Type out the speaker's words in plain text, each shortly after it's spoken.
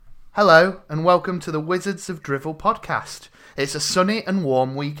Hello and welcome to the Wizards of Drivel podcast. It's a sunny and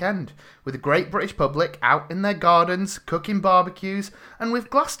warm weekend with a great British public out in their gardens, cooking barbecues and with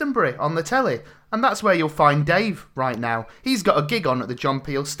Glastonbury on the telly. And that's where you'll find Dave right now. He's got a gig on at the John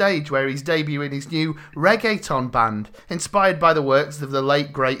Peel stage where he's debuting his new reggaeton band, inspired by the works of the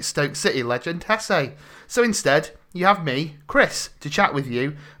late great Stoke City legend Hesse. So instead, you have me, Chris, to chat with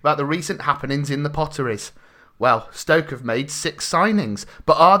you about the recent happenings in the Potteries. Well, Stoke have made 6 signings,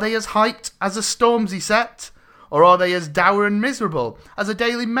 but are they as hyped as a Stormzy set? Or are they as dour and miserable as a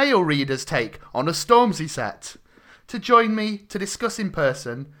Daily Mail reader's take on a Stormzy set? To join me to discuss in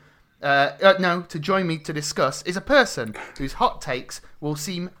person, to join me to discuss is a person whose hot takes will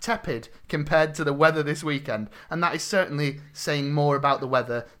seem tepid compared to the weather this weekend, and that is certainly saying more about the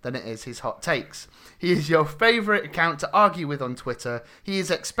weather than it is his hot takes. He is your favourite account to argue with on Twitter. He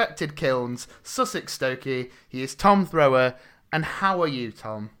is Expected Kilns, Sussex Stokey. He is Tom Thrower. And how are you,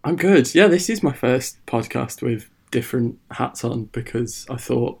 Tom? I'm good. Yeah, this is my first podcast with different hats on because I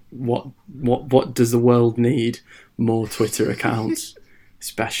thought, what does the world need? More Twitter accounts,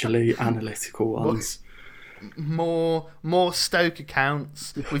 especially analytical ones. More Stoke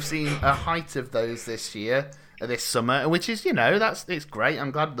accounts. We've seen a height of those this summer, which is, it's great. I'm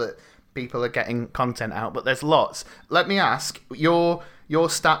glad that people are getting content out, but there's lots. Let me ask, your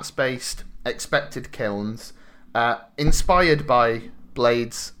stats-based Expected Kilns, inspired by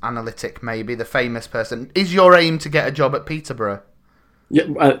Blades Analytic, maybe, the famous person, is your aim to get a job at Peterborough?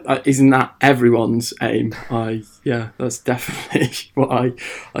 Yeah, isn't that everyone's aim? That's definitely what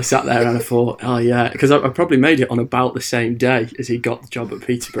I sat there and I thought, oh yeah, because I probably made it on about the same day as he got the job at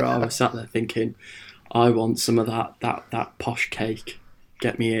Peterborough. I was sat there thinking, I want some of that posh cake.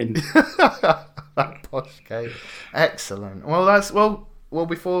 Get me in. That posh cake. Excellent. Well,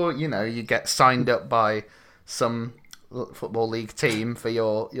 before you get signed up by some football league team for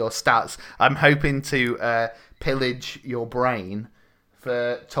your stats, I'm hoping to pillage your brain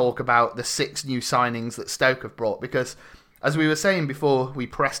for talk about the 6 new signings that Stoke have brought, because as we were saying before we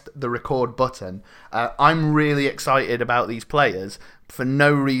pressed the record button, I'm really excited about these players for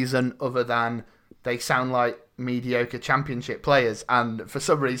no reason other than they sound like mediocre championship players, and for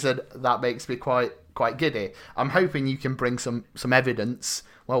some reason that makes me quite giddy. I'm hoping you can bring some evidence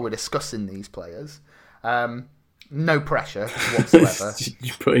while we're discussing these players. No pressure whatsoever.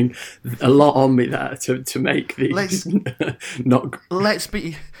 You're putting a lot on me there to make these Let's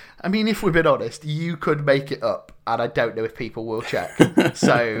be... I mean, if we're being honest, you could make it up, and I don't know if people will check.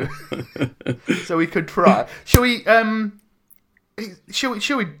 So we could try. Shall we...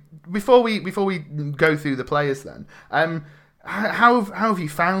 Before we go through the players then, how have you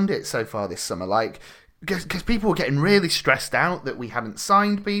found it so far this summer? Like, because people were getting really stressed out that we hadn't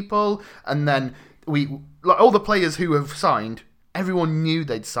signed people, and then all the players who have signed, everyone knew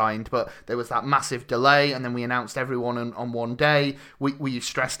they'd signed, but there was that massive delay, and then we announced everyone on one day. Were you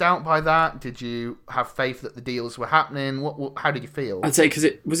stressed out by that? Did you have faith that the deals were happening? How did you feel? I'd say because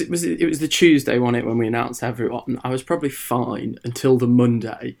it was the Tuesday, wasn't it, when we announced everyone. I was probably fine until the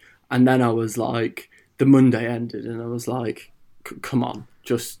Monday, and then I was like, the Monday ended, and I was like, come on,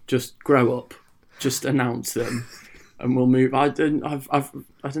 just grow up, just announce them. And we'll move. I don't know.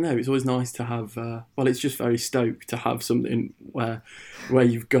 It's always nice to have. It's just very Stoke to have something where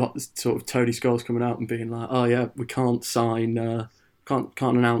you've got sort of Tony Scholes coming out and being like, "Oh yeah, we can't sign, can't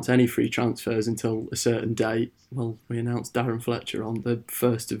announce any free transfers until a certain date." Well, we announced Darren Fletcher on the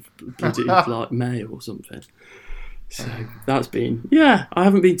 1st of bloody May or something. So that's been. Yeah, I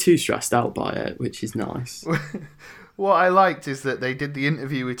haven't been too stressed out by it, which is nice. What I liked is that they did the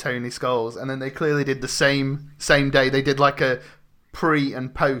interview with Tony Scholes, and then they clearly did the same day. They did like a pre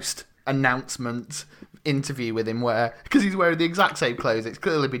and post announcement interview with him, where because he's wearing the exact same clothes, it's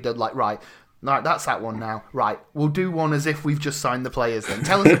clearly been done like right, that's that one now. Right, we'll do one as if we've just signed the players. Then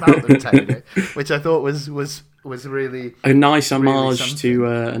tell us about them, Tony, which I thought was really a nice homage to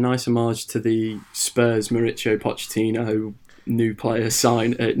the Spurs Mauricio Pochettino. New players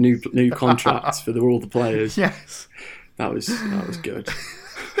sign new contracts for all the players. Yes, that was good.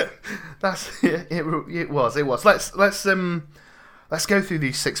 It was. Let's go through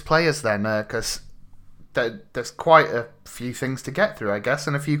these 6 players then, because there's quite a few things to get through, I guess,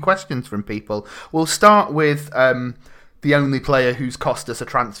 and a few questions from people. We'll start with the only player who's cost us a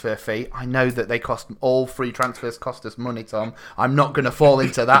transfer fee. I know that all free transfers cost us money, Tom. I'm not going to fall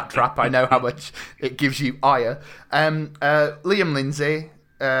into that trap. I know how much it gives you ire. Liam Lindsay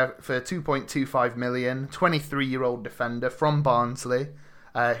for 2.25 million, 23-year-old defender from Barnsley,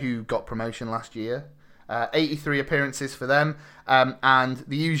 who got promotion last year. 83 appearances for them, and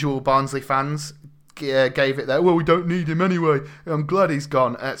the usual Barnsley fans gave it there. Well, we don't need him anyway. I'm glad he's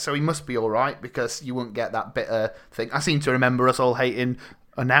gone. So he must be all right because you wouldn't get that bitter thing. I seem to remember us all hating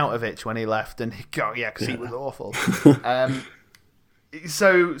Arnautovic when he left, and because he was awful.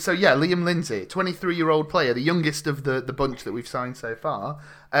 So Liam Lindsay, 23-year-old player, the youngest of the bunch that we've signed so far.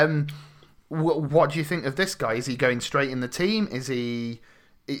 What do you think of this guy? Is he going straight in the team? Is he?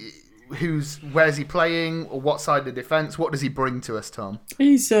 Where's he playing? Or what side of the defence? What does he bring to us, Tom?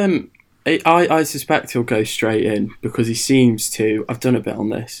 He's I suspect he'll go straight in because he seems to. I've done a bit on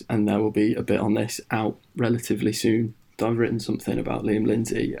this, and there will be a bit on this out relatively soon. I've written something about Liam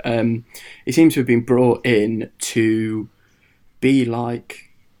Lindsay. He seems to have been brought in to be like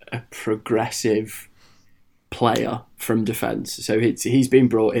a progressive player from defence. So he's been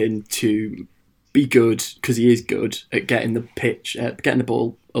brought in to be good because he is good at getting the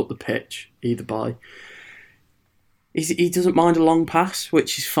ball up the pitch, either by. He doesn't mind a long pass,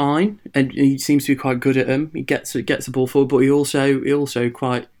 which is fine, and he seems to be quite good at them. He gets the ball forward, but he also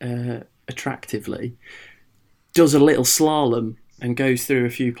quite attractively does a little slalom and goes through a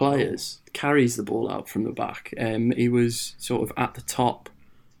few players, carries the ball out from the back. He was sort of at the top.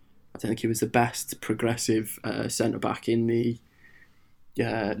 I don't think he was the best progressive centre back in the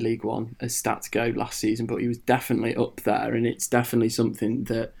League One as stats go last season, but he was definitely up there, and it's definitely something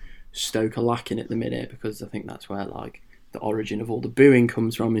that Stoke are lacking at the minute, because I think that's where like the origin of all the booing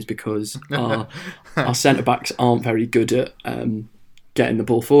comes from, is because our centre backs aren't very good at getting the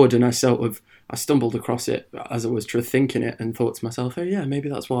ball forward. And I stumbled across it as I was thinking it and thought to myself, oh yeah, maybe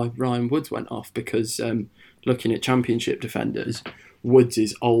that's why Ryan Woods went off, because looking at Championship defenders,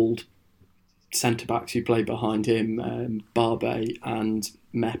 Woods' old centre backs who played behind him, Barbe and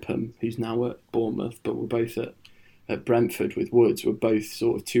Mepham, who's now at Bournemouth, but were both at Brentford with Woods, were both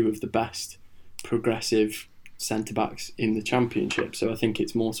sort of two of the best progressive centre-backs in the Championship. So I think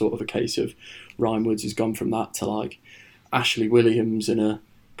it's more sort of a case of Ryan Woods has gone from that to like Ashley Williams and a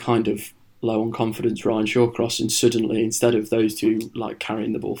kind of low on confidence Ryan Shawcross, and suddenly instead of those two like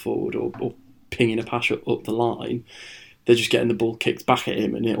carrying the ball forward or pinging a pass up the line, they're just getting the ball kicked back at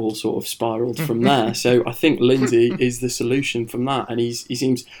him, and it all sort of spiralled from there. So I think Lindsay is the solution from that, and he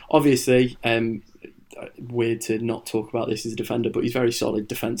seems obviously weird to not talk about this as a defender, but he's very solid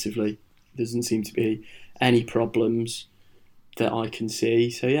defensively. There doesn't seem to be any problems that I can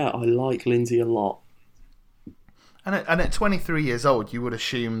see. So yeah, I like Lindsay a lot. And at 23 years old, you would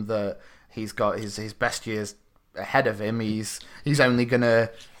assume that he's got his best years ahead of him. He's only going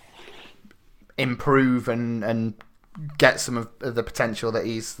to improve and get some of the potential that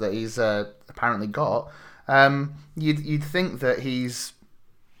he's apparently got. You'd think that he's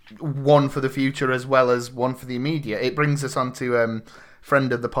one for the future as well as one for the immediate. It brings us on to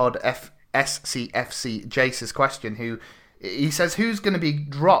friend of the pod, SCFC Jace's question, he says, who's going to be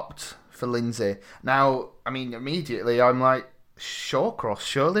dropped for Lindsay? Now, I mean, immediately I'm like, Shawcross,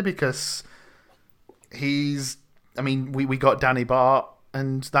 surely, because we got Danny Bart,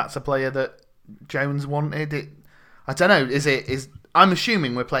 and that's a player that Jones wanted. I don't know, I'm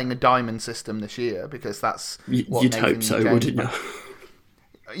assuming we're playing a diamond system this year, because that's what you'd hope so, wouldn't you?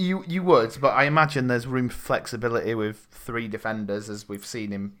 You would, but I imagine there's room for flexibility with three defenders, as we've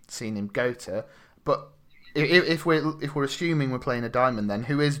seen him go to. But if we're assuming we're playing a diamond, then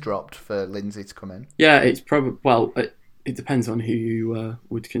who is dropped for Lindsay to come in? Yeah, it's probably it depends on who you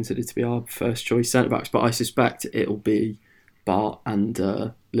would consider to be our first choice centre backs, but I suspect it'll be Bart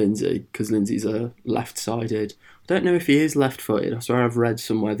and Lindsay, because Lindsay's a left-sided. I don't know if he is left-footed. I swear I've read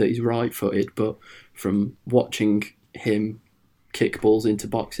somewhere that he's right-footed, but from watching him kick balls into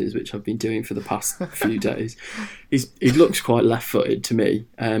boxes, which I've been doing for the past few days, he looks quite left-footed to me.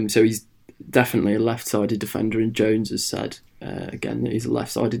 So he's definitely a left-sided defender, and Jones has said again that he's a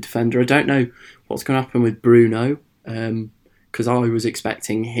left-sided defender. I don't know what's going to happen with Bruno, because I was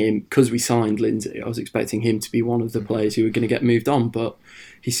expecting him, because we signed Lindsay, I was expecting him to be one of the players who were going to get moved on, but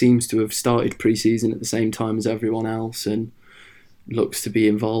he seems to have started pre-season at the same time as everyone else and looks to be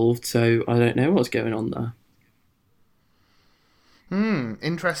involved, so I don't know what's going on there.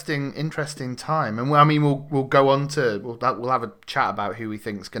 Interesting time, and we'll go on to we'll have a chat about who we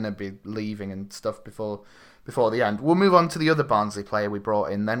think's going to be leaving and stuff before the end. We'll move on to the other Barnsley player we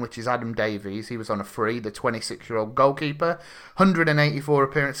brought in then, which is Adam Davies. He was on a free, the 26-year-old goalkeeper, 184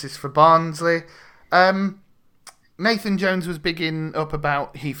 appearances for Barnsley. Nathan Jones was bigging up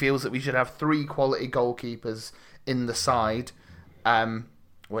about he feels that we should have 3 quality goalkeepers in the side.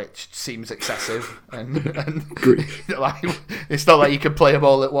 Which seems excessive, and like, it's not like you can play them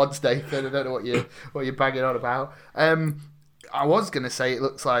all at once, Nathan. I don't know what you're banging on about. I was going to say it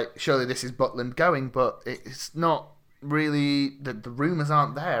looks like surely this is Butland going, but it's not really, the rumours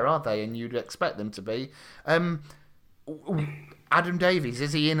aren't there, are they? And you'd expect them to be. Adam Davies,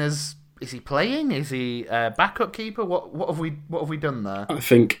 is he in as? Is he playing? Is he backup keeper? What have we done there? I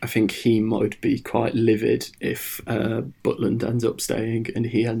think he might be quite livid if Butland ends up staying and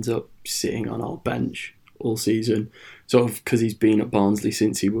he ends up sitting on our bench all season, sort of because he's been at Barnsley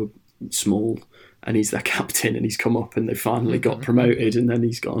since he was small, and he's their captain, and he's come up and they finally got promoted, and then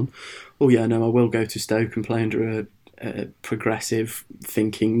he's gone, oh yeah, no, I will go to Stoke and play under a progressive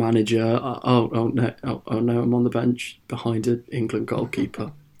thinking manager. Oh no, I'm on the bench behind an England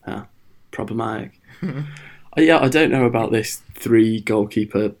goalkeeper. Problematic. Yeah, I don't know about this 3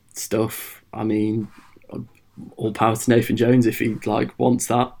 goalkeeper stuff. I mean, all power to Nathan Jones if he wants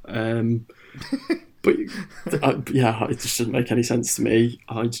that. But yeah, it just doesn't make any sense to me.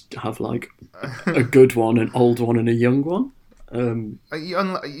 I just have a good one, an old one, and a young one.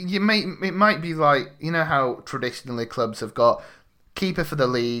 It might be how traditionally clubs have got keeper for the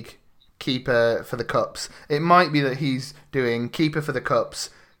league, keeper for the cups. It might be that he's doing keeper for the cups,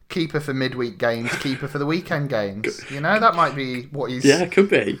 keeper for midweek games, keeper for the weekend games. That might be what he's. Yeah, could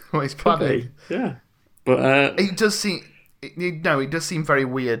be what he's planning. Yeah, but it does seem. It does seem very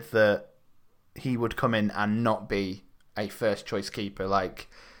weird that he would come in and not be a first choice keeper. As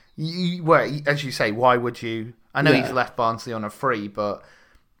you say, why would you? I know he's left Barnsley on a free, but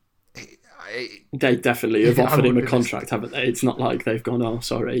they definitely have offered him a contract, haven't they? It's not like they've gone, oh,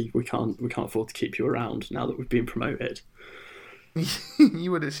 sorry, we can't afford to keep you around now that we've been promoted.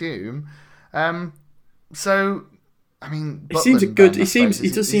 You would assume. So, I mean, he seems good. He seems. He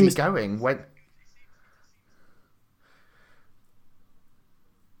does seem going when.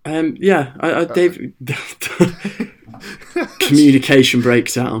 Dave. Communication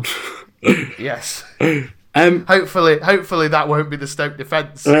breakdown. Yes. Hopefully that won't be the Stoke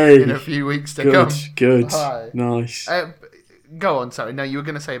defence in a few weeks to come. Good. Nice. Go on, sorry. No, you were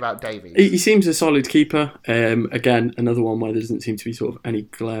going to say about Davies. He seems a solid keeper. Again, another one where there doesn't seem to be sort of any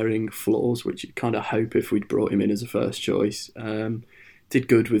glaring flaws, which you'd kind of hope if we'd brought him in as a first choice. Did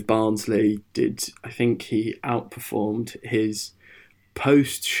good with Barnsley. I think he outperformed his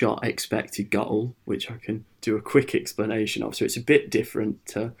post-shot expected goal, which I can do a quick explanation of. So it's a bit different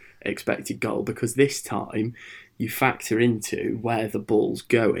to expected goal because this time you factor into where the ball's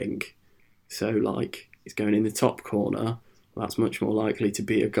going. So it's going in the top corner. That's much more likely to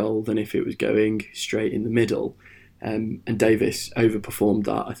be a goal than if it was going straight in the middle. And Davis overperformed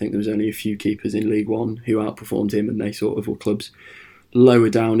that. I think there was only a few keepers in League One who outperformed him, and they sort of were clubs lower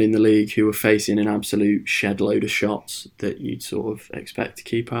down in the league who were facing an absolute shed load of shots that you'd sort of expect to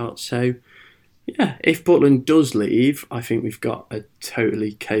keep out. So, yeah, if Butland does leave, I think we've got a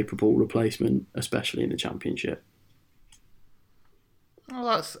totally capable replacement, especially in the Championship. Well,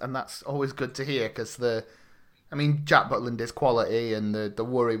 that's always good to hear because Jack Butland is quality, and the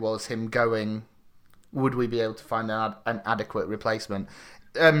worry was him going. Would we be able to find an adequate replacement?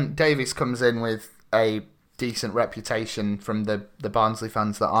 Davies comes in with a decent reputation from the Barnsley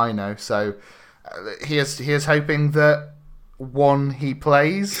fans that I know, so he is hoping that 1, he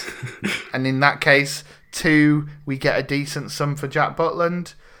plays, and in that case 2, we get a decent sum for Jack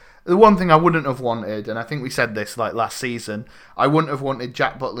Butland. The one thing I wouldn't have wanted, and I think we said this last season, I wouldn't have wanted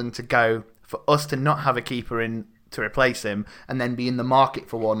Jack Butland to go for us to not have a keeper in to replace him and then be in the market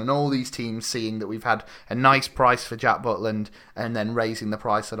for one, and all these teams seeing that we've had a nice price for Jack Butland and then raising the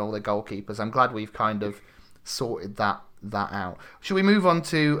price on all the goalkeepers. I'm glad we've kind of sorted that out. Should we move on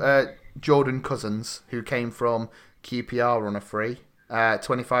to Jordan Cousins, who came from QPR on a free?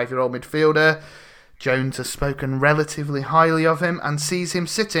 25-year-old midfielder. Jones has spoken relatively highly of him and sees him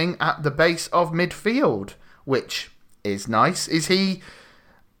sitting at the base of midfield, which is nice. Is he...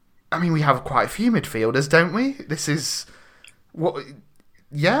 we have quite a few midfielders, don't we? This is... what?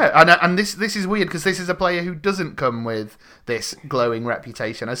 Yeah, and this is weird because this is a player who doesn't come with this glowing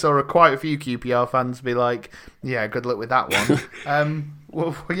reputation. I saw quite a few QPR fans be like, "Yeah, good luck with that one."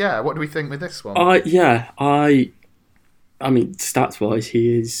 What do we think with this one? Stats-wise,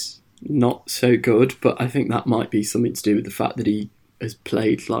 he is not so good, but I think that might be something to do with the fact that he has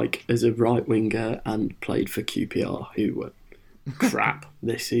played as a right winger and played for QPR, who were crap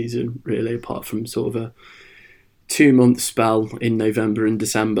this season, really, apart from sort of a 2-month spell in November and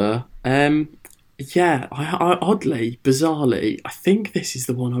December. Oddly, bizarrely, I think this is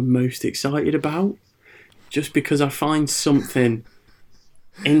the one I'm most excited about, just because I find something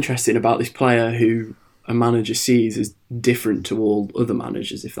interesting about this player who a manager sees as different to all other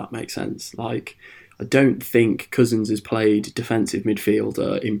managers, if that makes sense. I don't think Cousins has played defensive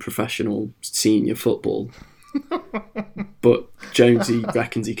midfielder in professional senior football. But Jonesy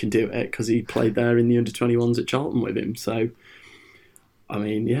reckons he can do it because he played there in the under-21s at Charlton with him. So, I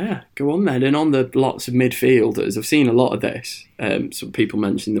mean, yeah, go on then. And on the lots of midfielders, I've seen a lot of this. Some people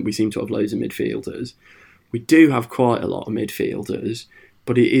mentioned that we seem to have loads of midfielders. We do have quite a lot of midfielders,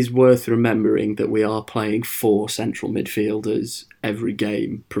 but it is worth remembering that we are playing 4 central midfielders every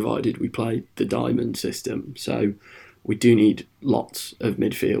game, provided we play the diamond system. So we do need lots of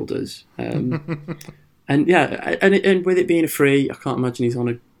midfielders. And yeah, and with it being a free, I can't imagine he's on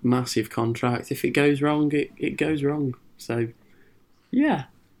a massive contract. If it goes wrong, it goes wrong. So yeah,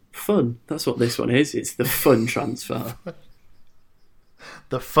 fun. That's what this one is. It's the fun transfer.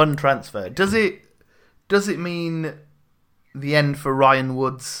 The fun transfer. Does it mean the end for Ryan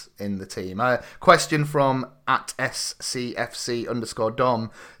Woods in the team? A question from @SCFC_Dom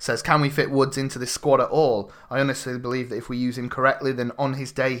says, can we fit Woods into this squad at all? I honestly believe that if we use him correctly, then on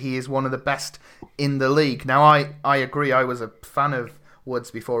his day he is one of the best in the league. Now I agree. I was a fan of Woods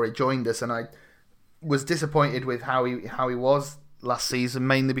before he joined us, and I was disappointed with how he was last season,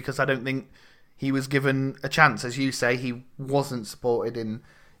 mainly because I don't think he was given a chance. As you say, he wasn't supported in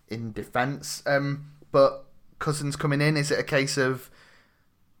defence. But Cousins coming in, is it a case of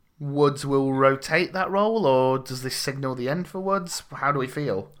Woods will rotate that role, or does this signal the end for Woods? How do we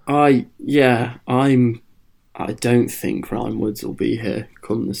feel? I don't think Ryan Woods will be here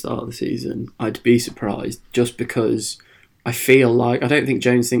come the start of the season. I'd be surprised, just because I feel like, I don't think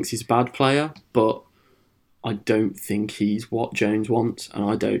Jones thinks he's a bad player, but I don't think he's what Jones wants, and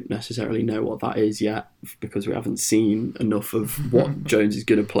I don't necessarily know what that is yet, because we haven't seen enough of what Jones is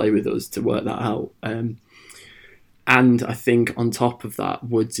going to play with us to work that out. And I think on top of that,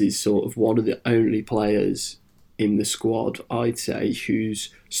 Woods is sort of one of the only players in the squad, I'd say, whose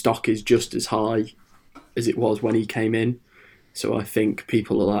stock is just as high as it was when he came in. So I think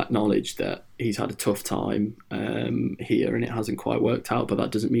people will acknowledge that he's had a tough time here and it hasn't quite worked out, but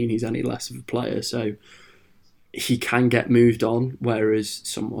that doesn't mean he's any less of a player. So he can get moved on, whereas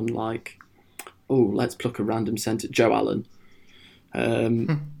someone like, let's pluck a random centre, Joe Allen,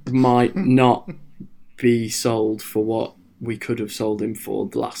 might not be sold for what we could have sold him for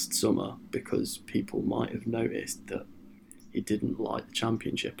last summer, because people might have noticed that he didn't light the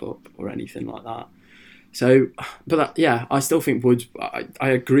championship up or anything like that. So, but I still think Woods, I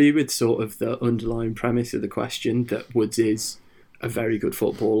agree with sort of the underlying premise of the question that Woods is a very good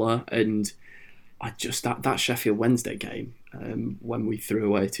footballer, and I just, that Sheffield Wednesday game, when we threw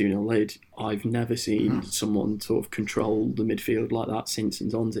away a 2-0 lead, I've never seen someone sort of control the midfield like that since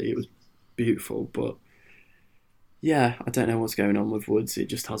Nzonzi. It was beautiful, but yeah, I don't know what's going on with Woods. It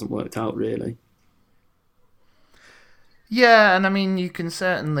just hasn't worked out, really. Yeah, and I mean, you can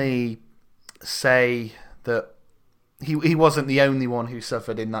certainly say that he wasn't the only one who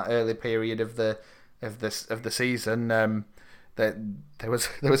suffered in that early period of the season. That there was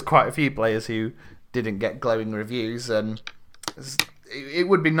quite a few players who didn't get glowing reviews, and it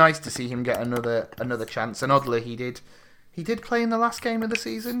would be nice to see him get another chance. And oddly, he did play in the last game of the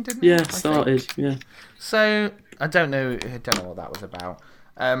season, didn't he? Yeah, started. Yeah. So I don't know what that was about.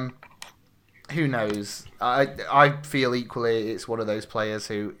 Who knows? I feel equally it's one of those players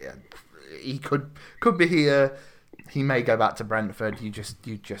who he could be here. He may go back to Brentford. You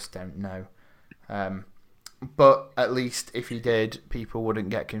just don't know. But at least if he did, people wouldn't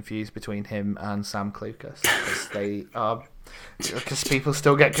get confused between him and Sam Clucas, because people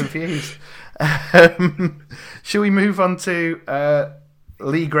still get confused. Shall we move on to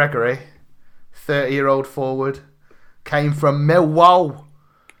Lee Gregory, 30-year-old forward, came from Millwall,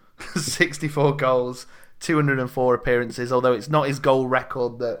 64 goals, 204 appearances. Although it's not his goal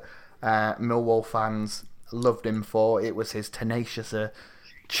record that Millwall fans loved him for, it was his tenacious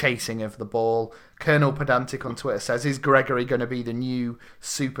chasing of the ball. Colonel Pedantic on Twitter says, is Gregory going to be the new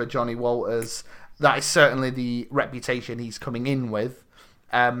Super Johnny Walters? That is certainly the reputation he's coming in with.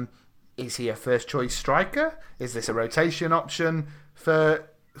 Is he a first choice striker? Is this a rotation option for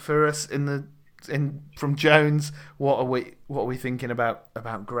us from Jones? What are we thinking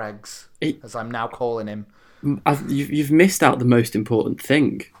about Greggs, as I'm now calling him? You've missed out the most important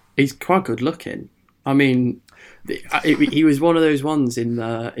thing. He's quite good looking. I mean, he was one of those ones in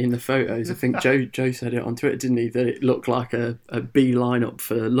the photos. I think Joe said it on Twitter, didn't he? That it looked like a B lineup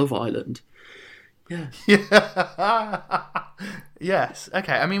for Love Island. Yeah. Yes.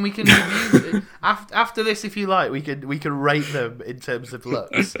 Okay. I mean, we can review after this if you like. We could rate them in terms of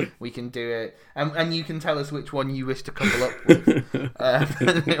looks. We can do it, and you can tell us which one you wish to couple up with.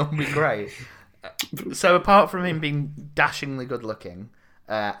 It'll be great. So apart from him being dashingly good looking,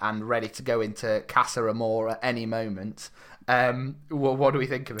 and ready to go into Casa Amor at any moment. What do we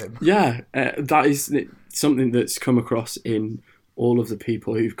think of him? Yeah, that is something that's come across in all of the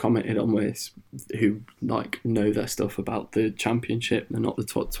people who've commented on this, who know their stuff about the Championship. They're not the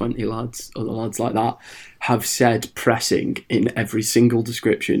top 20 lads, other lads like that, have said pressing in every single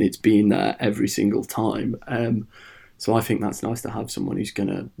description. It's been there every single time. So I think that's nice to have someone who's going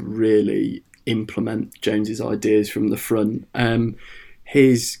to really implement Jones's ideas from the front.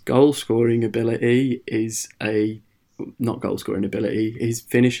 His goal scoring ability is not goal scoring ability. His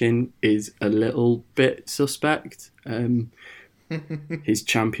finishing is a little bit suspect. His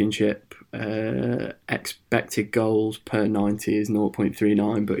Championship expected goals per 90 is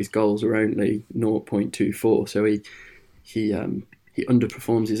 0.39, but his goals are only 0.24. So he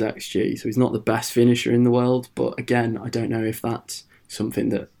underperforms his XG. So he's not the best finisher in the world. But again, I don't know if that's something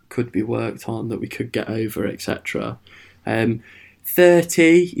that could be worked on, that we could get over, etc.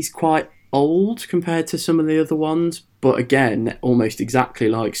 30 is quite old compared to some of the other ones, but again, almost exactly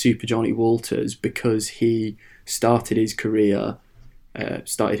like Super Johnny Walters, because he started his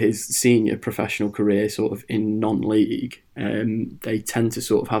senior professional career sort of in non-league. They tend to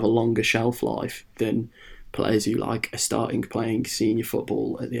sort of have a longer shelf life than players who are playing senior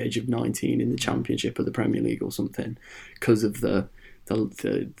football at the age of 19 in the Championship or the Premier League or something, because of the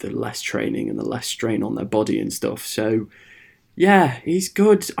less training and the less strain on their body and stuff. So yeah, he's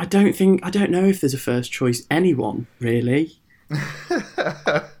good. I don't know if there's a first choice anyone, really.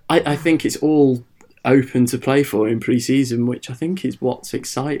 I think it's all open to play for in pre-season, which I think is what's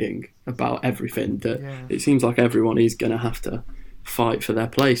exciting about everything, that it seems like everyone is going to have to fight for their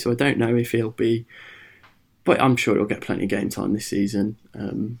place. So I don't know if he'll be, but I'm sure he'll get plenty of game time this season.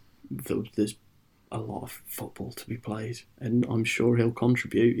 There's a lot of football to be played, and I'm sure he'll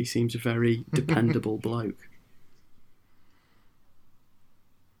contribute. He seems a very dependable bloke.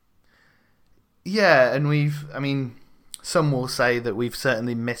 Yeah, and some will say that we've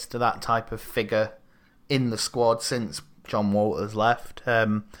certainly missed that type of figure in the squad since John Walters left.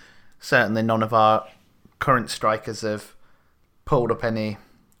 Certainly none of our current strikers have pulled up any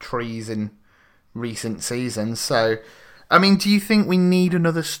trees in recent seasons. So, do you think we need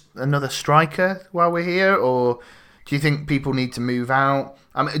another striker while we're here, or do you think people need to move out?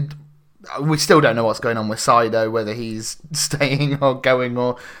 We still don't know what's going on with Saido, whether he's staying or going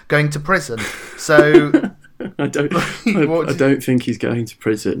to prison. So I don't think he's going to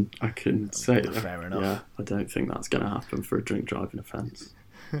prison. I can say that. Fair enough. Yeah, I don't think that's going to happen for a drink driving offence.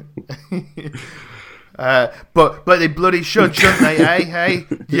 But they bloody should, shouldn't they? Hey,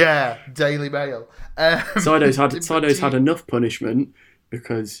 yeah, Daily Mail. Saido's had enough punishment,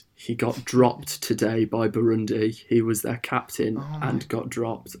 because he got dropped today by Burundi. He was their captain and got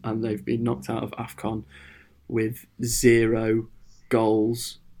dropped, and they've been knocked out of AFCON with 0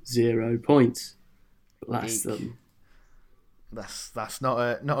 goals, 0 points. Bless them. That's not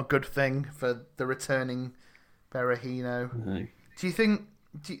a good thing for the returning Berahino. No. Do you think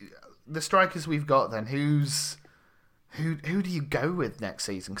the strikers we've got then? Who do you go with next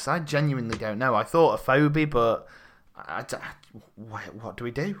season? Because I genuinely don't know. I thought of Phoebe, but what do we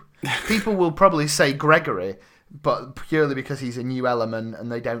do? People will probably say Gregory, but purely because he's a new element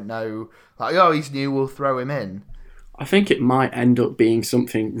and they don't know, he's new, we'll throw him in. I think it might end up being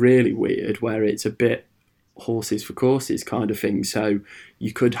something really weird where it's a bit horses for courses kind of thing. So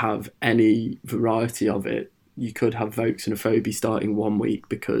you could have any variety of it. You could have Vokes and Afobe starting one week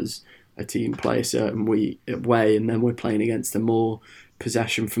because a team play a certain way, and then we're playing against a more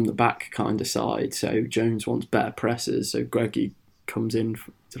possession from the back kind of side. So Jones wants better pressers, so Greggy comes in.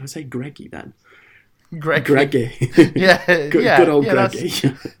 Did I say Greggy then? Greggy. Yeah, good old Greggy.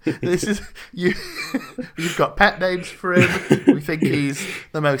 This is you. You've got pet names for him. We think he's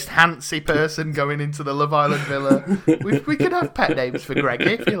the most handsy person going into the Love Island villa. We could have pet names for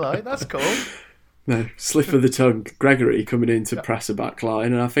Greggy if you like. That's cool. No, slip of the tongue. Gregory coming in to press a back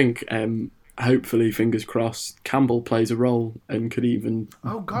line, and I think hopefully, fingers crossed, Campbell plays a role and could even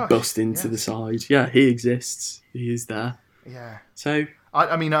bust into the side. Yeah, he exists. He is there. Yeah. So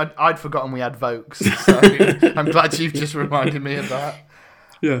I'd forgotten we had Vokes, so I'm glad you've just reminded me of that.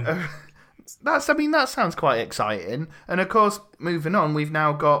 Yeah. That sounds quite exciting. And of course, moving on, we've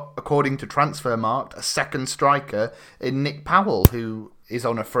now got, according to Transfermarkt, a second striker in Nick Powell, who is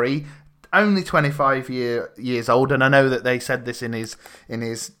on a free, only 25 years old. And I know that they said this in his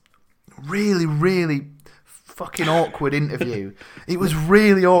really, really fucking awkward interview. It was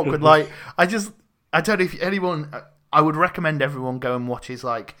really awkward. I don't know if anyone, I would recommend everyone go and watch his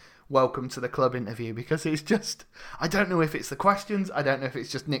welcome to the club interview, because it's just, I don't know if it's the questions, I don't know if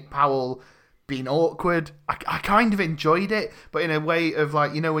it's just Nick Powell been awkward. I kind of enjoyed it, but in a way of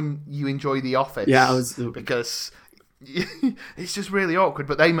like, when you enjoy The Office. Yeah, because it's just really awkward.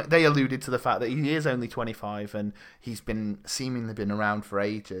 But they alluded to the fact that he is only 25 and he's seemingly been around for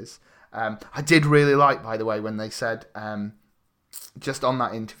ages. I did really like, by the way, when they said just on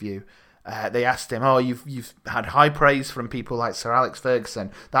that interview, they asked him, "Oh, you've had high praise from people like Sir Alex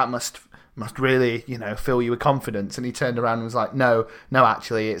Ferguson. That must really, fill you with confidence." And he turned around and was like, "No,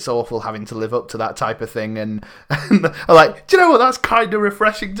 actually, it's awful having to live up to that type of thing." And I'm like, do you know what? That's kind of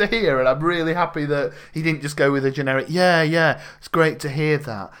refreshing to hear, and I'm really happy that he didn't just go with a generic, yeah, it's great to hear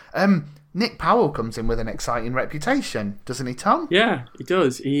that. Nick Powell comes in with an exciting reputation, doesn't he, Tom? Yeah, he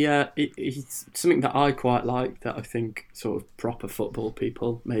does. He's something that I quite like, that I think sort of proper football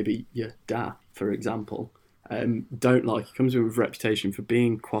people, maybe your dad, for example, don't like. He comes in with a reputation for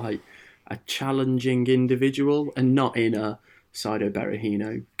being quite a challenging individual, and not in a Saido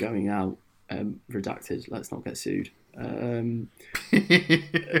Berahino going out, redacted, let's not get sued,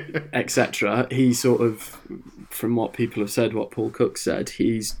 etc. He sort of, from what people have said, what Paul Cook said,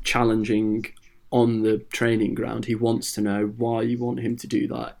 he's challenging on the training ground. He wants to know why you want him to do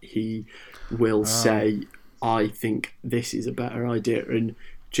that. He will say, I think this is a better idea. And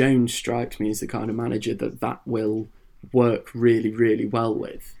Jones strikes me as the kind of manager that will work really, really well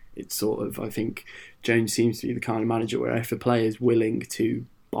with. It's sort of, I think Jones seems to be the kind of manager where if a player is willing to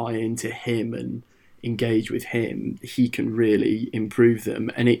buy into him and engage with him, he can really improve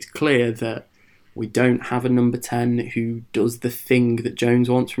them. And it's clear that we don't have a number 10 who does the thing that Jones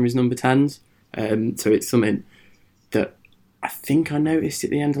wants from his number 10s. So it's something that I think I noticed at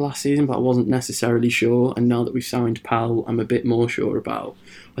the end of last season, but I wasn't necessarily sure. And now that we've signed Powell, I'm a bit more sure about.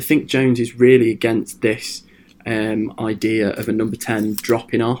 I think Jones is really against this idea of a number 10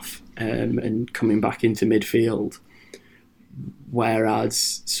 dropping off and coming back into midfield.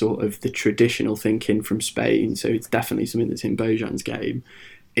 Whereas sort of the traditional thinking from Spain, so it's definitely something that's in Bojan's game,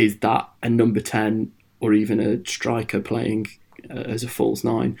 is that a number 10 or even a striker playing as a false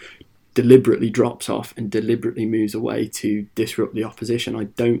 9 deliberately drops off and deliberately moves away to disrupt the opposition. I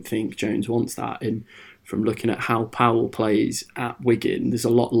don't think Jones wants that. And from looking at how Powell plays at Wigan, there's a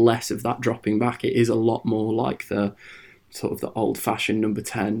lot less of that dropping back. It is a lot more like the sort of the old-fashioned number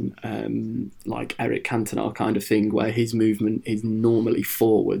 10, like Eric Cantona kind of thing, where his movement is normally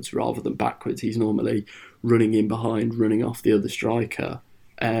forwards rather than backwards. He's normally running in behind, running off the other striker.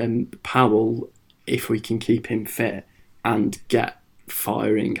 Powell, if we can keep him fit and get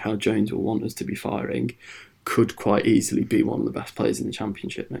firing how Jones will want us to be firing, could quite easily be one of the best players in the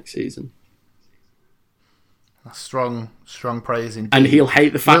Championship next season. That's strong praise indeed. And he'll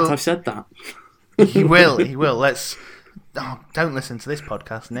hate the fact I've said that. He will. Don't listen to this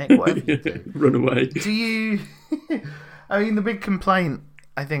podcast, Nick. Whatever you do. Run away. Do you... I mean, the big complaint,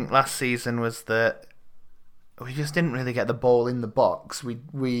 I think, last season was that we just didn't really get the ball in the box.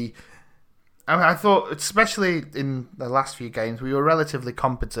 I thought, especially in the last few games, we were relatively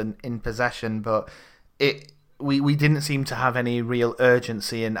competent in possession, but we didn't seem to have any real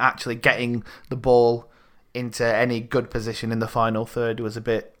urgency in actually getting the ball into any good position in the final third. Was a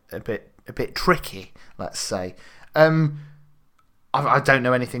bit tricky, let's say. I don't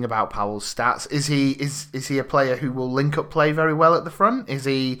know anything about Powell's stats. Is he a player who will link up play very well at the front? Is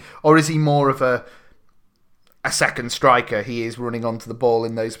he more of a second striker? He is running onto the ball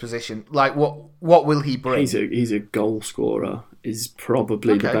in those positions. Like what will he bring? He's a goal scorer. Is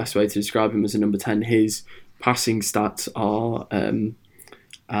probably the best way to describe him as a number 10. His passing stats are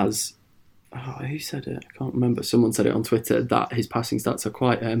who said it? I can't remember. Someone said it on Twitter that his passing stats are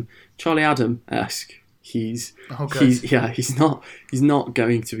quite Charlie Adam-esque. He's not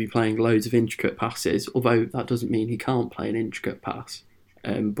going to be playing loads of intricate passes, although that doesn't mean he can't play an intricate pass.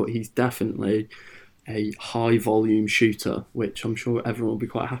 But he's definitely a high volume shooter, which I'm sure everyone will be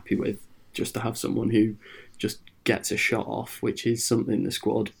quite happy with, just to have someone who just gets a shot off, which is something the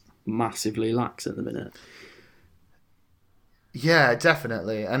squad massively lacks at the minute. Yeah,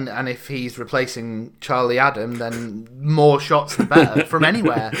 definitely. And if he's replacing Charlie Adam, then more shots the better from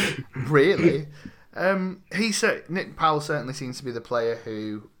anywhere, really. Nick Powell certainly seems to be the player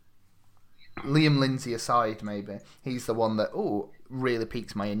who, Liam Lindsay aside, maybe he's the one that really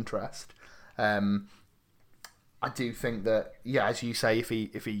piques my interest. I do think that, as you say, if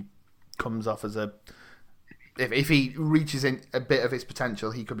he comes off as if he reaches in a bit of his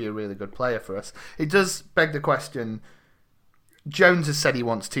potential, he could be a really good player for us. It does beg the question. Jones has said he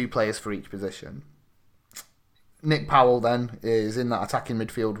wants 2 players for each position. Nick Powell then is in that attacking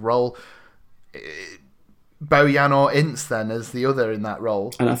midfield role. Bojan or Ince then as the other in that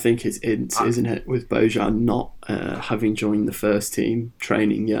role. And I think it's Ince, isn't it, with Bojan not having joined the first team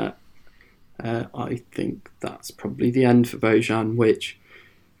training yet. I think that's probably the end for Bojan, which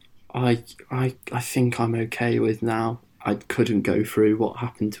I think I'm okay with now. I couldn't go through what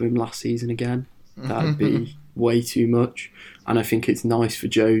happened to him last season again. That'd be way too much. And I think it's nice for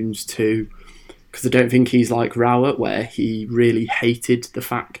Jones too, because I don't think he's like Rowett, where he really hated the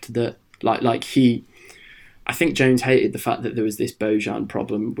fact that I think Jones hated the fact that there was this Bojan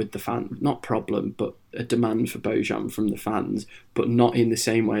problem with the fan, not problem, but a demand for Bojan from the fans, but not in the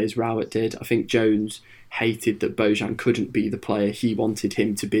same way as Rowett did. I think Jones hated that Bojan couldn't be the player he wanted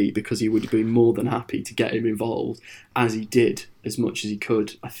him to be, because he would have been more than happy to get him involved, as he did, as much as he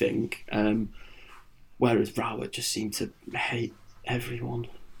could, I think. Whereas Rowett just seemed to hate everyone.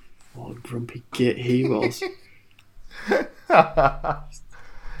 What a grumpy git he was.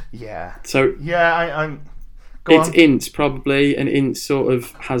 Yeah. So yeah, I'm. It's Ince probably, and Ince sort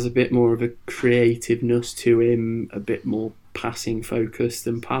of has a bit more of a creativeness to him, a bit more passing focus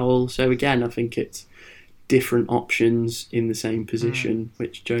than Powell. So again, I think it's different options in the same position,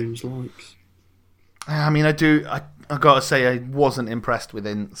 which Jones likes. I mean, I got to say, I wasn't impressed with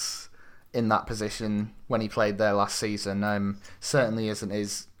Ince in that position when he played there last season. Certainly isn't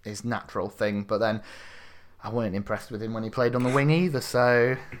his natural thing, but then I weren't impressed with him when he played on the wing either,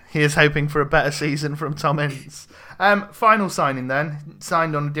 so he is hoping for a better season from Tom Ince. Final signing then,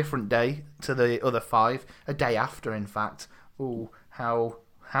 signed on a different day to the other five, a day after in fact. Ooh, how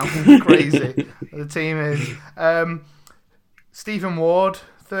crazy the team is. Stephen Ward,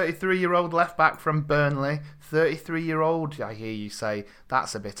 33-year-old left back from Burnley. 33-year-old, I hear you say,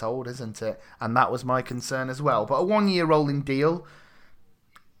 that's a bit old, isn't it? And that was my concern as well. But a 1-year rolling deal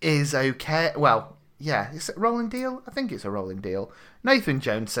is okay. Well, yeah, is it a rolling deal? I think it's a rolling deal. Nathan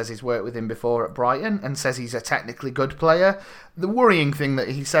Jones says he's worked with him before at Brighton and says he's a technically good player. The worrying thing that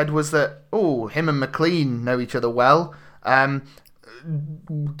he said was that, him and McLean know each other well.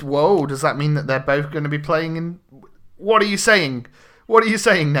 Whoa, does that mean that they're both going to be playing in... What are you saying? What are you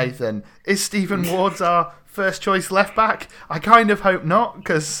saying, Nathan? Is Stephen Ward's our first choice left back? I kind of hope not,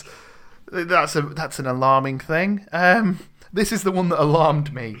 because that's an alarming thing. This is the one that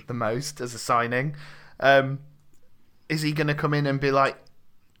alarmed me the most as a signing. Is he going to come in and be like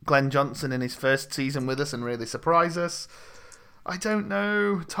Glenn Johnson in his first season with us and really surprise us? I don't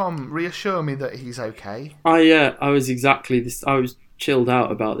know. Tom, reassure me that he's okay. I was exactly this. I was chilled out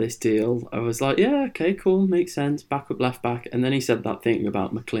about this deal. I was like, yeah, okay, cool, makes sense. Backup left back. And then he said that thing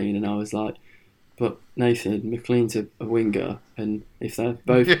about McLean, and I was like, but Nathan, McLean's a winger, and if they're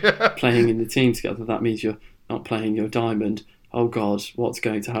both playing in the team together, that means you're not playing your diamond. Oh God, what's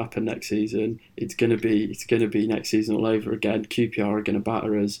going to happen next season? It's gonna be next season all over again. QPR are gonna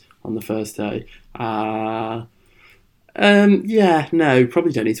batter us on the first day. Yeah, no,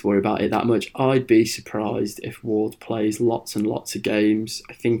 probably don't need to worry about it that much. I'd be surprised if Ward plays lots and lots of games.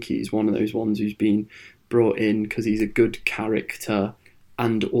 I think he's one of those ones who's been brought in because he's a good character,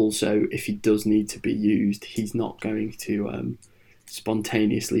 and also if he does need to be used, he's not going to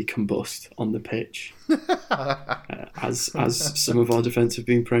spontaneously combust on the pitch, as some of our defence have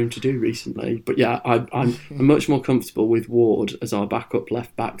been prone to do recently. But yeah, I'm much more comfortable with Ward as our backup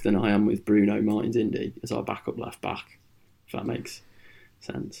left back than I am with Bruno Martins Indy as our backup left back, if that makes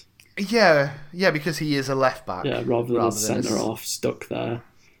sense. Yeah, because he is a left back. Yeah, rather than a centre half stuck there.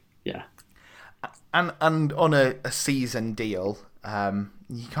 Yeah. And on a season deal,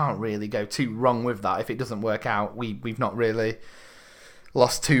 you can't really go too wrong with that. If it doesn't work out, we've not really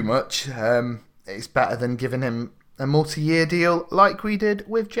lost too much. It's better than giving him a multi-year deal like we did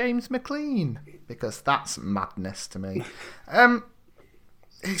with James McLean, because that's madness to me.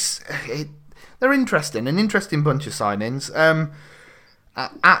 They're interesting, an interesting bunch of signings.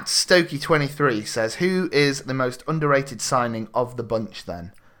 At Stokey23 says, who is the most underrated signing of the bunch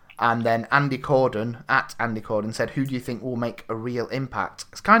then? And then Andy Corden said, who do you think will make a real impact?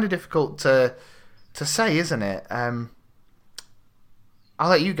 It's kind of difficult to say, isn't it? I'll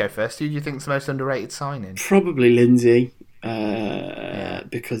let you go first. Who do you think is the most underrated signing? Probably Lindsay.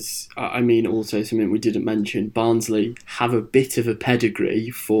 Because, I mean, also something we didn't mention, Barnsley have a bit of a pedigree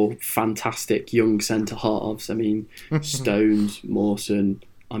for fantastic young centre-halves. I mean, Stones, Mawson,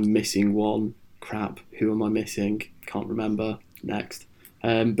 I'm missing one. Crap, who am I missing? Can't remember. Next.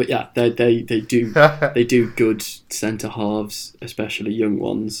 But yeah, they do good centre-halves, especially young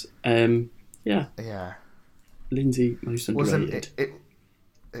ones. Yeah. Lindsay, most underrated.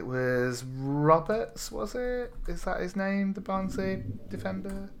 It was Roberts, was it? Is that his name, the Barnsley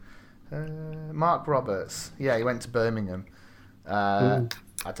defender? Mark Roberts. Yeah, he went to Birmingham. I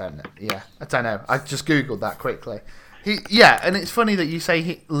don't know. Yeah, I don't know. I just Googled that quickly. And it's funny that you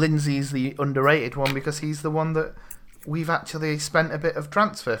say Lindsay's the underrated one, because he's the one that we've actually spent a bit of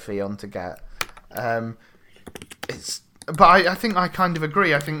transfer fee on to get. But I think I kind of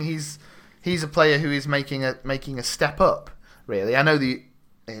agree. I think he's a player who is making a step up. Really, I know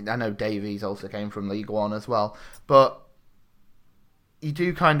Davies also came from League One as well, but you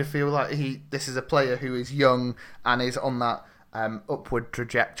do kind of feel like this is a player who is young and is on that upward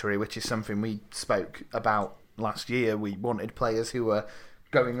trajectory, which is something we spoke about last year. We wanted players who were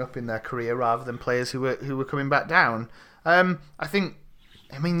going up in their career rather than players who were coming back down. I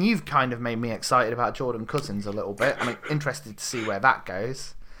mean, you've kind of made me excited about Jordan Cousins a little bit. I'm interested to see where that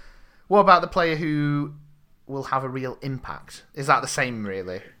goes. What about the player who will have a real impact? Is that the same,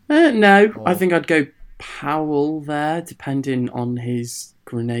 really? No, I think I'd go Powell there, depending on his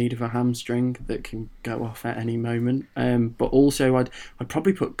grenade of a hamstring that can go off at any moment. But also, I'd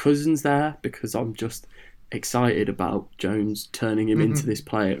probably put Cousins there because I'm just excited about Jones turning him into this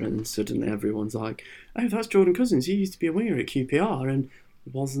player, and suddenly everyone's like, "Oh, that's Jordan Cousins. He used to be a winger at QPR and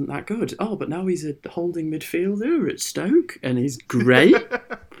wasn't that good. Oh, but now he's a holding midfielder at Stoke and he's great."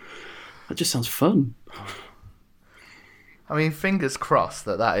 That just sounds fun. I mean, fingers crossed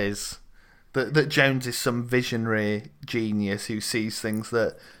that Jones is some visionary genius who sees things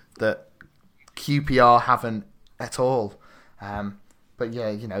that QPR haven't at all. But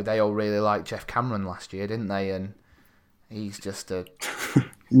yeah, they all really liked Jeff Cameron last year, didn't they? And he's just a.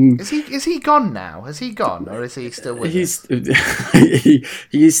 Is he gone now? Has he gone, or is he still with us? He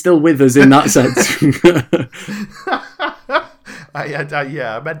is still with us in that sense.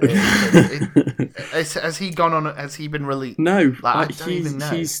 Yeah, I meant it. Has he gone on? Has he been released? No, I don't even know.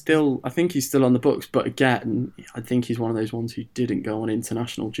 He's still. I think he's still on the books, but again, I think he's one of those ones who didn't go on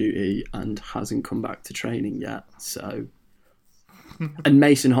international duty and hasn't come back to training yet. So, and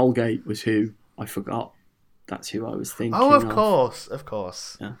Mason Holgate was who I forgot. That's who I was thinking. Oh, of course.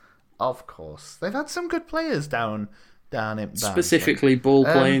 Yeah, of course. They've had some good players down in specifically ball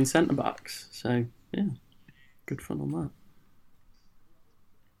playing centre backs. So yeah, good fun on that.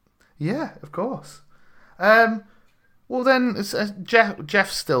 Yeah, of course. Well, then,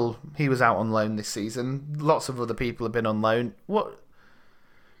 Jeff still, he was out on loan this season. Lots of other people have been on loan. What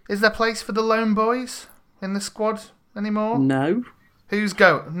is there place for the lone boys in the squad anymore? No. Who's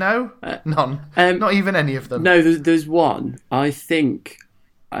go? No, none. Not even any of them. No, there's one. I think,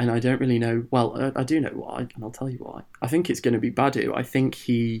 and I don't really know. Well, I do know why, and I'll tell you why. I think it's going to be Badu. I think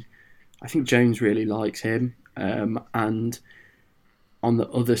Jones really likes him, and on the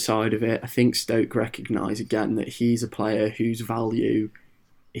other side of it, I think Stoke recognise again that he's a player whose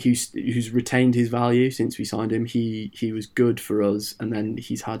retained his value since we signed him. He was good for us, and then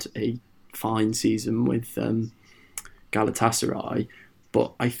he's had a fine season with Galatasaray.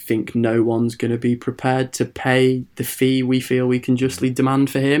 But I think no one's going to be prepared to pay the fee we feel we can justly demand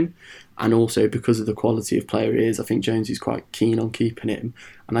for him. And also because of the quality of player he is, I think Jones is quite keen on keeping him.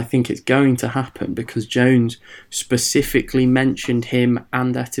 And I think it's going to happen because Jones specifically mentioned him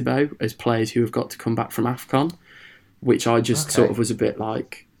and Etebo as players who have got to come back from AFCON, which I just sort of was a bit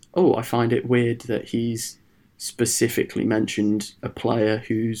like, oh, I find it weird that he's specifically mentioned a player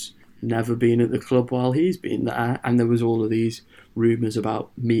who's never been at the club while he's been there. And there was all of these rumours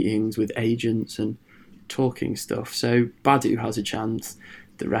about meetings with agents and talking stuff. So Badu has a chance.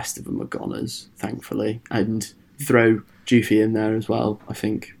 The rest of them are goners, thankfully. And throw Jufi in there as well. I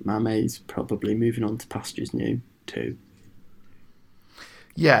think Mame's probably moving on to pastures new too.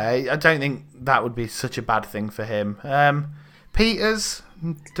 Yeah, I don't think that would be such a bad thing for him. Peters,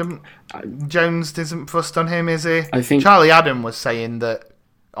 Jones isn't fussed on him, is he? I think Charlie Adam was saying that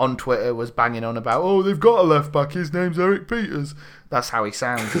on Twitter, was banging on about, oh, they've got a left back, his name's Eric Peters. That's how he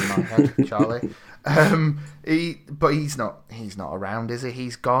sounds in my head, Charlie. But he's not around, is he?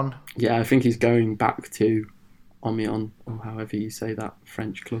 He's gone. Yeah, I think he's going back to Amiens, or however you say that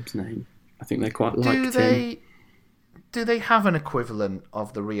French club's name. I think they quite liked him. Do they have an equivalent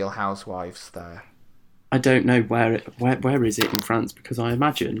of the Real Housewives there? I don't know where is it in France, because I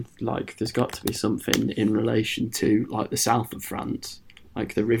imagine like there's got to be something in relation to like the south of France,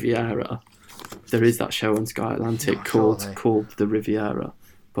 like the Riviera. There is that show on Sky Atlantic called The Riviera,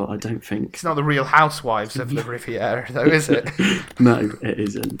 but I don't think it's not the Real Housewives of the Riviera, though, is it? No, it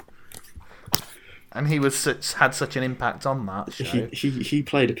isn't. And he had such an impact on that show. He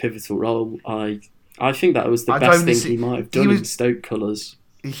played a pivotal role. I think that was the best thing he might have done in Stoke colours.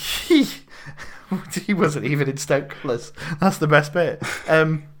 He wasn't even in Stoke colours. That's the best bit.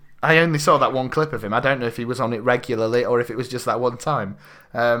 I only saw that one clip of him. I don't know if he was on it regularly or if it was just that one time.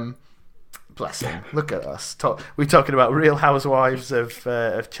 Bless him. Look at us. We're talking about Real Housewives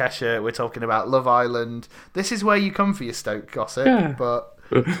of Cheshire. We're talking about Love Island. This is where you come for your Stoke gossip, yeah. But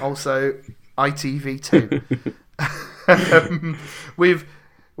also ITV2.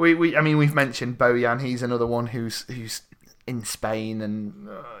 we've mentioned Bojan. He's another one who's in Spain, and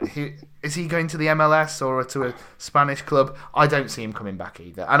is he going to the MLS or to a Spanish club? I don't see him coming back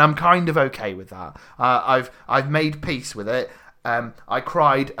either, and I'm kind of okay with that. I've made peace with it. I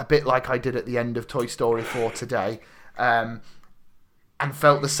cried a bit like I did at the end of Toy Story 4 today, and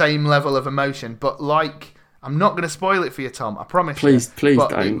felt the same level of emotion. But I'm not going to spoil it for you, Tom. I promise. Please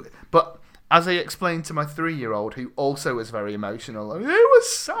don't. But as I explained to my 3-year-old, who also was very emotional, it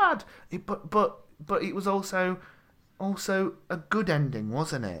was sad. But it was also a good ending,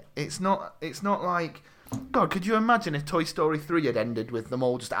 wasn't it? It's not like, God, could you imagine if Toy Story 3 had ended with them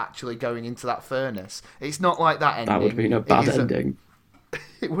all just actually going into that furnace? It's not like that ending. That would have been a bad ending.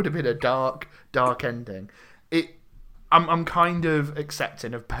 It would have been a dark ending. I'm kind of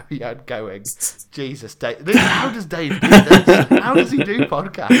accepting of Bojan going. Jesus, Dave. How does Dave do this? How does he do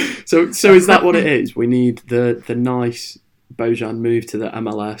podcasts? So is that what it is? We need the nice Bojan move to the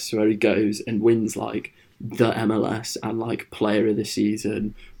MLS where he goes and wins like the MLS and like player of the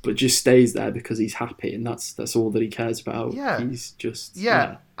season, but just stays there because he's happy and that's all that he cares about. Yeah. He's just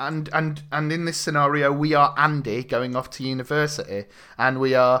And in this scenario, we are Andy going off to university, and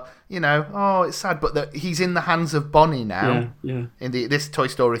we are, it's sad, but he's in the hands of Bonnie now. Yeah. In this Toy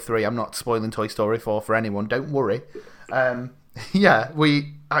Story 3, I'm not spoiling Toy Story 4 for anyone. Don't worry. It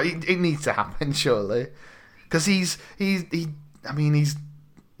needs to happen surely, because he's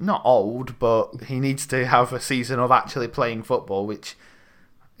not old, but he needs to have a season of actually playing football, which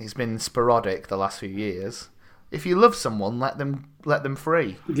has been sporadic the last few years. If you love someone, let them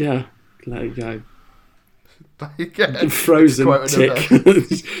free. Yeah, let it go. Yeah, Frozen tick.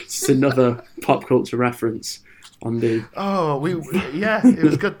 It's another pop culture reference on the. Oh, it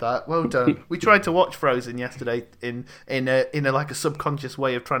was good that. Well done. We tried to watch Frozen yesterday in a like a subconscious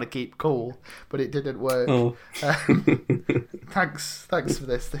way of trying to keep cool, but it didn't work. Oh. Thanks for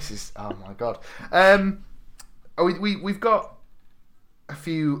this. This is, oh my god. We've got a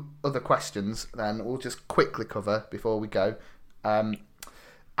few other questions. Then we'll just quickly cover before we go.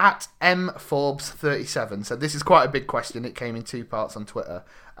 At mforbes37 said this is quite a big question. It came in 2 parts on Twitter,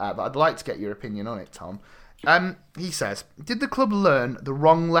 but I'd like to get your opinion on it, Tom. He says, did the club learn the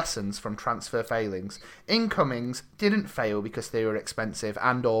wrong lessons from transfer failings? Incomings didn't fail because they were expensive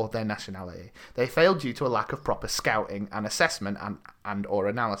and or their nationality. They failed due to a lack of proper scouting and assessment and or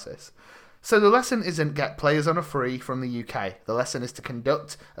analysis. So the lesson isn't get players on a free from the UK. The lesson is to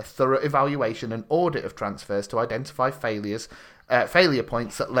conduct a thorough evaluation and audit of transfers to identify failure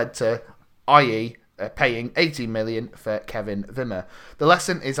points that led to, i.e., paying 18 million for Kevin Wimmer. The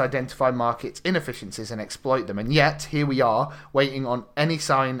lesson is identify markets inefficiencies and exploit them. And yet, here we are, waiting on any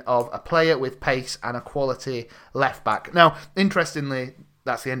sign of a player with pace and a quality left back. Now, interestingly,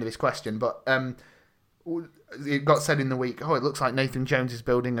 that's the end of his question, but it got said in the week, it looks like Nathan Jones is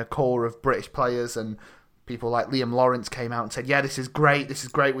building a core of British players, and people like Liam Lawrence came out and said, yeah, this is great,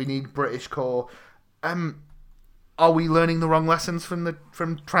 we need British core. Are we learning the wrong lessons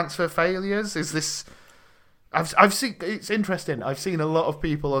from transfer failures? Is this? I've seen. It's interesting. I've seen a lot of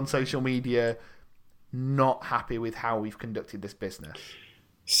people on social media not happy with how we've conducted this business.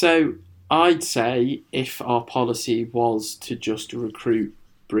 So I'd say if our policy was to just recruit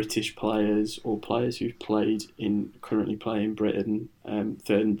British players or players who've currently play in Britain,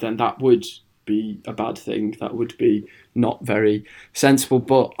 then that would be a bad thing. That would be not very sensible.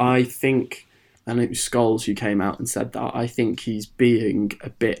 But I think. And it was Scholes who came out and said that. I think he's being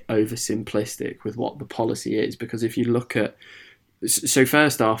a bit oversimplistic with what the policy is, because if you look at... So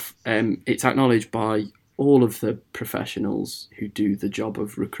first off, it's acknowledged by all of the professionals who do the job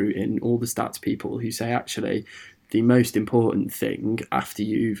of recruiting, all the stats people who say actually the most important thing after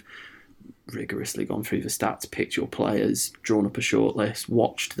you've rigorously gone through the stats, picked your players, drawn up a shortlist,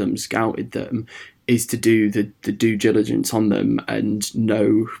 watched them, scouted them, is to do the due diligence on them and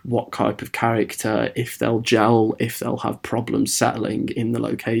know what type of character, if they'll gel, if they'll have problems settling in the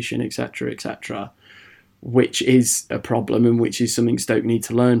location, etc., which is a problem and which is something Stoke need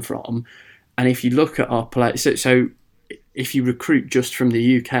to learn from. And if you look at our players, so if you recruit just from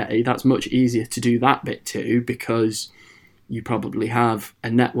the UK, that's much easier to do that bit too, because you probably have a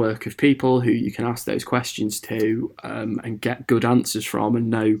network of people who you can ask those questions to and get good answers from and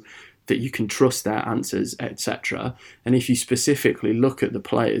know that you can trust their answers, etc. And if you specifically look at the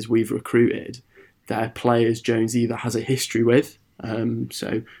players we've recruited, they're players Jones either has a history with,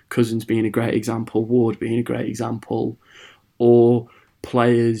 so Cousins being a great example, Ward being a great example, or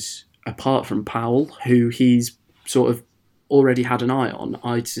players apart from Powell who he's sort of already had an eye on.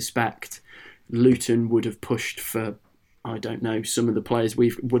 I'd suspect Luton would have pushed for, I don't know, some of the players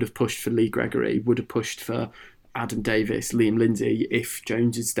we would have pushed for Gregory, would have pushed for Adam Davis, Liam Lindsay, if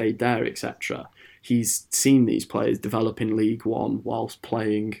Jones had stayed there, etc. He's seen these players develop in League One whilst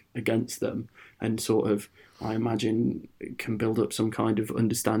playing against them, and sort of, I imagine, can build up some kind of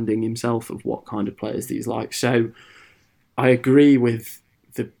understanding himself of what kind of players these like. So I agree with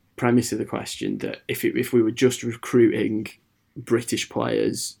the premise of the question that if we were just recruiting British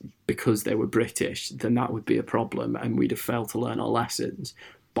players because they were British, then that would be a problem and we'd have failed to learn our lessons.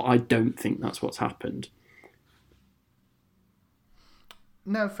 But I don't think that's what's happened.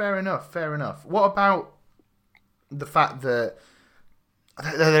 No, fair enough. What about the fact that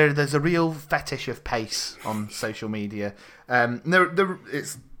there's a real fetish of pace on social media?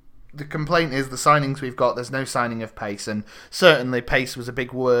 The complaint is the signings we've got. There's no signing of pace, and certainly pace was a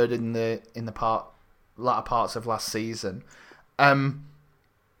big word in the latter parts of last season. What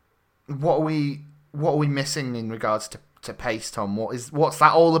are we missing in regards to pace, Tom? What's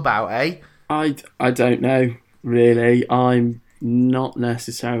that all about, eh? I don't know, really. I'm not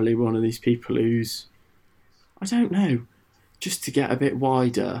necessarily one of these people who's, I don't know, just to get a bit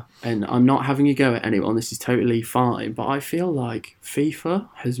wider, and I'm not having a go at anyone, this is totally fine, but I feel like FIFA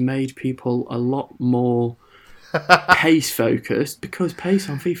has made people a lot more pace focused, because pace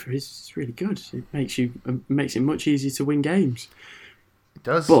on FIFA is really good. It makes it much easier to win games. It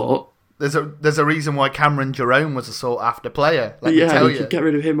does. But there's a reason why Cameron Jerome was a sought after player. Let me tell you could get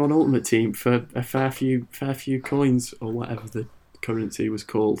rid of him on Ultimate Team for a fair few coins, or whatever the currency was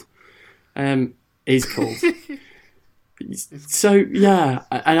called. Is called. So yeah,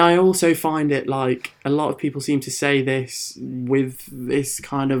 and I also find it like a lot of people seem to say this with this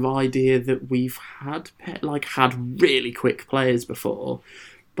kind of idea that we've had really quick players before.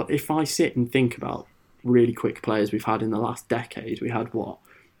 But if I sit and think about really quick players we've had in the last decade, we had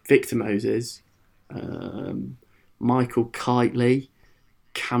Victor Moses, Michael Kitely,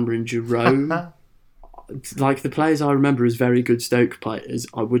 Cameron Jerome. Like, the players I remember as very good Stoke players,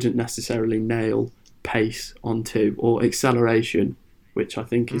 I wouldn't necessarily nail pace onto, or acceleration, which I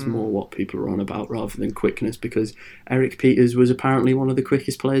think is more what people are on about rather than quickness, because Eric Peters was apparently one of the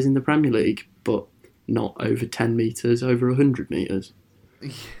quickest players in the Premier League, but not over 10 metres, over 100 metres.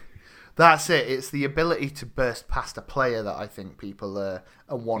 That's it. It's the ability to burst past a player that I think people are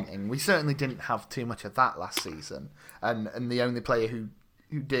wanting. We certainly didn't have too much of that last season, and the only player who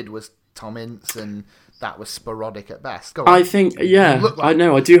did was Tom Ince, and that was sporadic at best. Go on. I think, I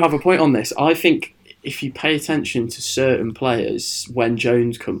know, I do have a point on this. I think if you pay attention to certain players when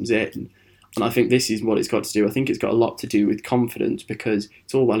Jones comes in, and I think this is what it's got to do, I think it's got a lot to do with confidence, because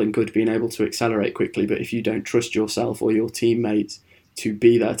it's all well and good being able to accelerate quickly, but if you don't trust yourself or your teammates to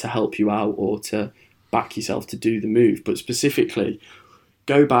be there to help you out or to back yourself to do the move, but specifically,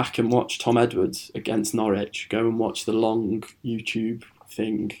 go back and watch Tom Edwards against Norwich, go and watch the long YouTube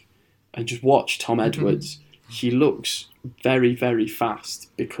thing, and just watch Tom Edwards. He looks very, very fast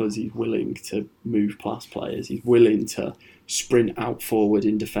because he's willing to move past players. He's willing to sprint out forward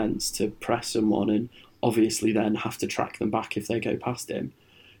in defence to press someone, and obviously then have to track them back if they go past him.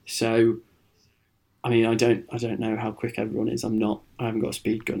 So, I mean, I don't know how quick everyone is. I haven't got a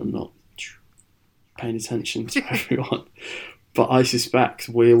speed gun. I'm not paying attention to everyone. But I suspect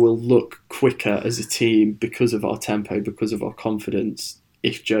we will look quicker as a team because of our tempo, because of our confidence,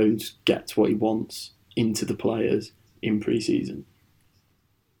 if Jones gets what he wants into the players in pre-season.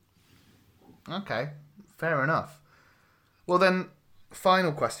 Okay, fair enough. Well then,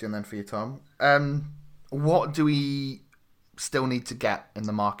 final question then for you, Tom. What do we still need to get in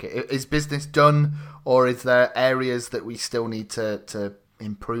the market? Is business done, or is there areas that we still need to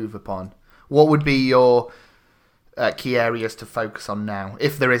improve upon? What would be your key areas to focus on now,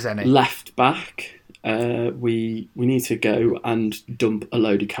 if there is any? Left back. We need to go and dump a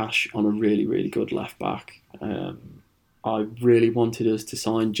load of cash on a really, really good left back. I really wanted us to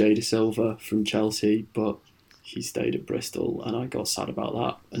sign Jay Da Silva from Chelsea, but he stayed at Bristol, and I got sad about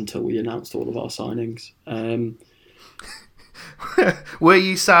that until we announced all of our signings. Were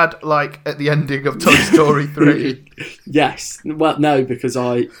you sad, like, at the ending of Toy Story 3? Yes. Well, no, because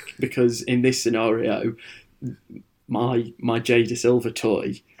in this scenario, my Jay Da Silva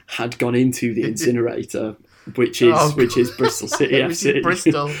toy had gone into the incinerator, which is Bristol City FC.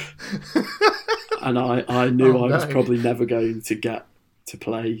 Bristol. And I knew I was probably never going to get to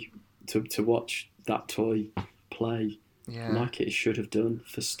play, to watch that toy play like it should have done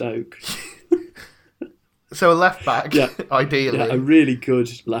for Stoke. So a left back, ideally. Yeah, a really good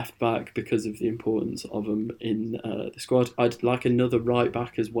left back because of the importance of them in the squad. I'd like another right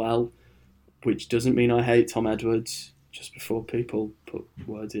back as well, which doesn't mean I hate Tom Edwards, just before people put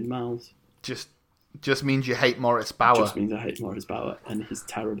words in mouths. Just means you hate Morris Bauer. Just means I hate Morris Bauer and his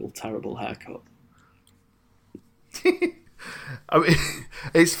terrible, terrible haircut. I mean,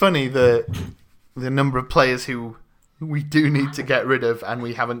 it's funny the number of players who we do need to get rid of and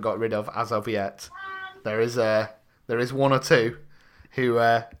we haven't got rid of as of yet. There is one or two who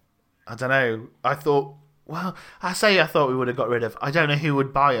I don't know. I thought we would have got rid of. I don't know who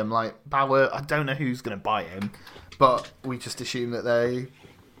would buy him. Like Bauer, I don't know who's going to buy him, but we just assume that they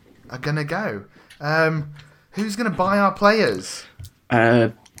are going to go. Who's going to buy our players?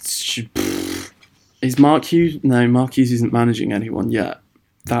 Is Mark Hughes? No, Mark Hughes isn't managing anyone yet.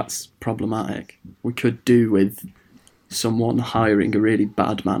 That's problematic. We could do with someone hiring a really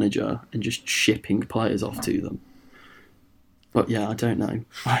bad manager and just shipping players off to them. But yeah, I don't know.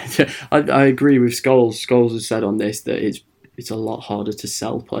 I agree with Scholes. Scholes has said on this that it's a lot harder to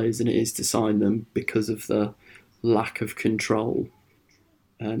sell players than it is to sign them because of the lack of control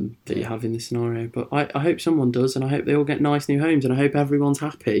that you have in this scenario. But I hope someone does, and I hope they all get nice new homes, and I hope everyone's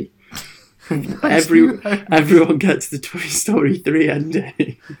happy. Everyone gets the Toy Story 3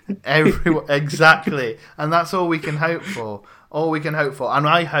 ending. Everyone, exactly. And that's all we can hope for. And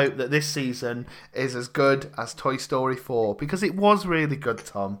I hope that this season is as good as Toy Story 4, because it was really good,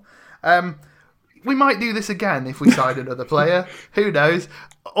 Tom. We might do this again if we sign another player. Who knows?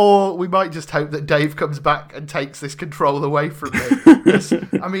 Or we might just hope that Dave comes back and takes this control away from me.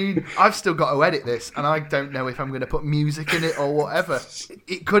 I mean, I've still got to edit this, and I don't know if I'm going to put music in it or whatever.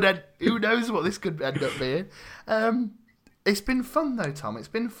 It could end, who knows what this could end up being. It's been fun though, Tom. It's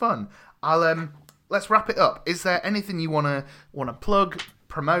been fun. Let's wrap it up. Is there anything you want to plug,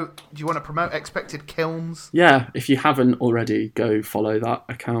 promote? Do you want to promote Expected Kilns? Yeah, if you haven't already, go follow that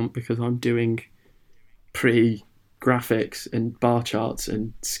account, because I'm doing graphics and bar charts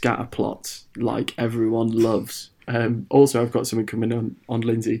and scatter plots like everyone loves. Also, I've got something coming on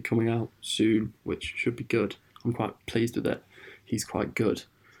Lindsay coming out soon, which should be good. I'm quite pleased with it. He's quite good.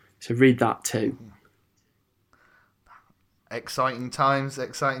 So read that too. Exciting times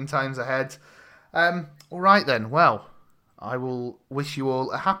ahead. All right then. Well, I will wish you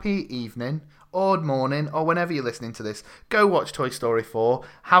all a happy evening or morning or whenever you're listening to this. Go watch Toy Story 4.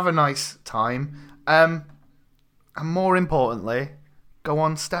 Have a nice time. And more importantly, go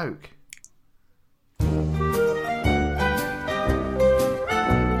on Stoke.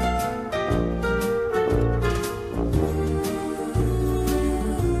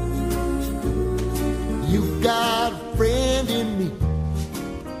 You've got a friend in me.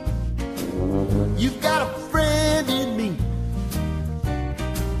 You've got a friend in me.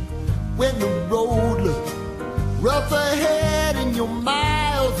 When the road looks rough ahead and you're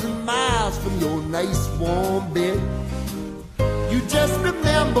miles and miles from your nice warm bed, you just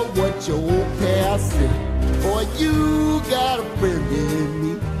remember what your old past said. Boy, you got a friend in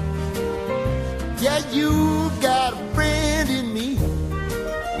me. Yeah, you got a friend in me.